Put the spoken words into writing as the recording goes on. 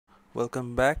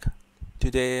Welcome back.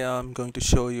 Today I'm going to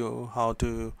show you how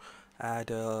to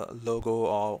add a logo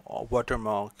or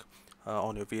watermark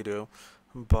on your video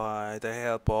by the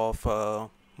help of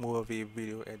Movavi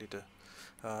Video Editor.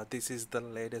 This is the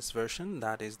latest version,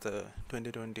 that is the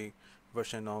 2020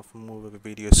 version of Movavi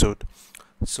Video Suite.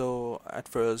 So at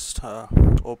first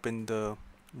open the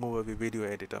Movavi Video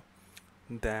Editor,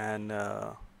 then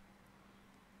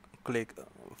click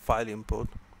File Import,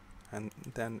 and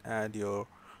then add your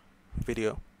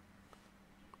video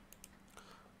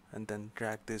and then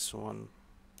drag this one.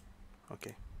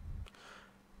 Okay,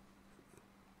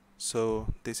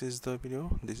 so this is the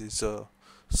video. This is a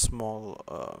small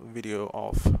video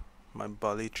of my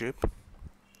Bali trip.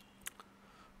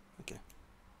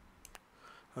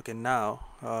 Okay,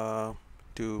 now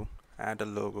to add a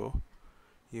logo,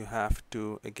 you have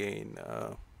to again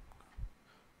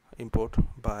import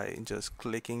by just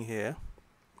clicking here,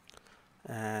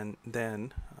 and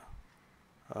then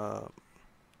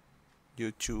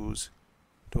you choose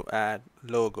to add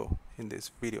logo in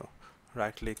this video.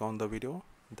 Right click on the video,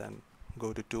 then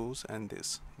go to tools and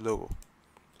this logo.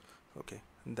 Okay,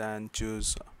 then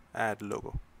choose add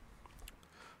logo.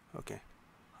 Okay,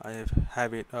 I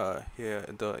have it here,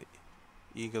 the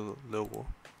eagle logo.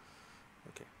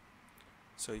 Okay,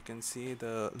 so you can see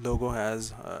the logo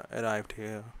has arrived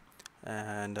here,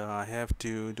 and I have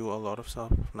to do a lot of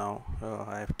stuff now.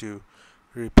 I have to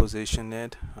reposition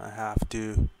it. I have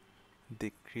to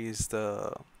decrease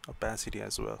the opacity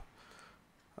as well.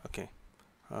 Okay,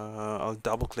 I'll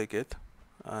double click it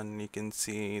and you can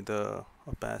see the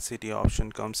opacity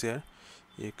option comes here.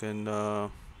 You can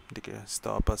decrease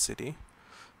the opacity,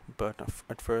 but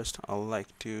at first I'll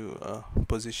like to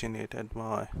position it at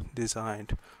my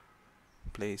designed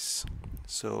place.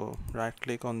 So right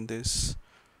click on this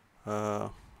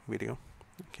video,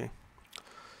 okay,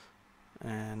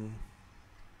 and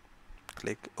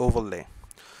click overlay.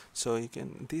 So you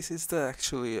can, this is the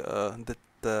actually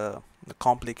the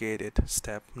complicated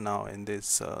step now in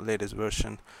this latest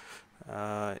version.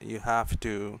 You have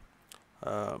to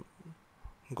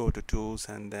go to tools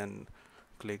and then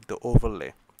click the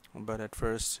overlay, but at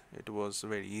first it was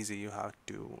very easy. You have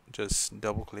to just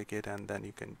double click it and then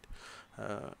you can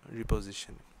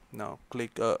reposition. Now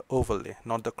click overlay,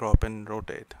 not the crop and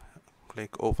rotate.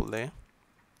 Click overlay,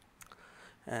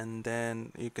 and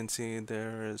then you can see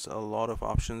there is a lot of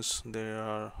options. There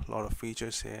are a lot of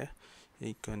features here.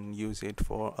 You can use it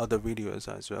for other videos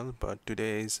as well, but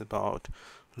today is about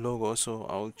logo, so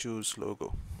I'll choose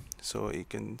logo. So you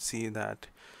can see that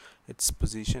it's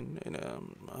positioned in a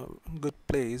good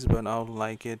place, but I'll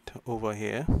like it over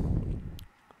here,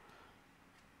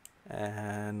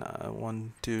 and I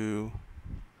want to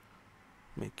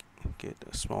make it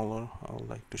smaller. I'll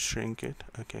like to shrink it.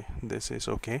 Okay, this is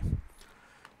okay.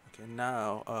 Okay,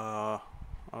 now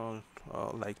I'll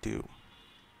like to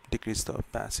decrease the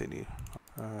opacity.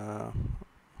 I'll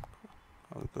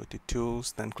go to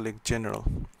tools, then click general.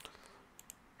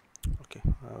 Okay,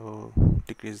 I'll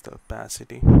decrease the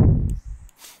opacity.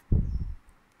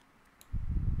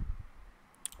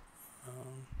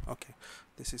 Okay,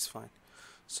 this is fine.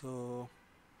 So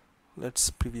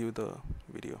let's preview the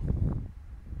video.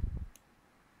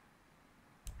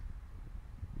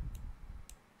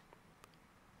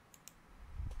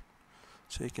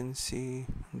 So you can see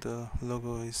the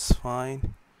logo is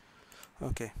fine.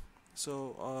 Okay,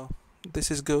 so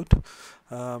this is good.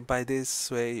 By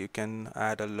this way you can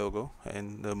add a logo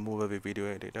in the Movavi Video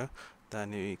Editor.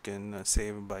 Then you can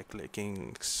save by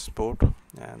clicking export,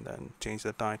 and then change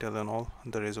the title and all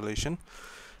the resolution,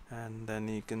 and then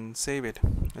you can save it.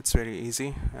 It's very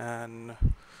easy, and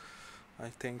I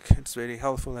think it's very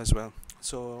helpful as well.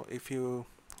 So if you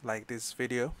like this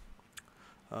video,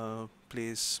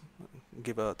 please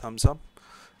give a thumbs up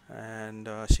and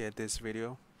share this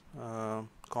video.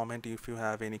 Comment if you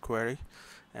have any query,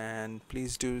 and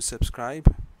please do subscribe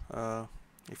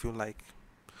if you like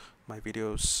my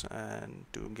videos and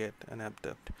to get an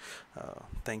update.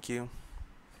 Thank you.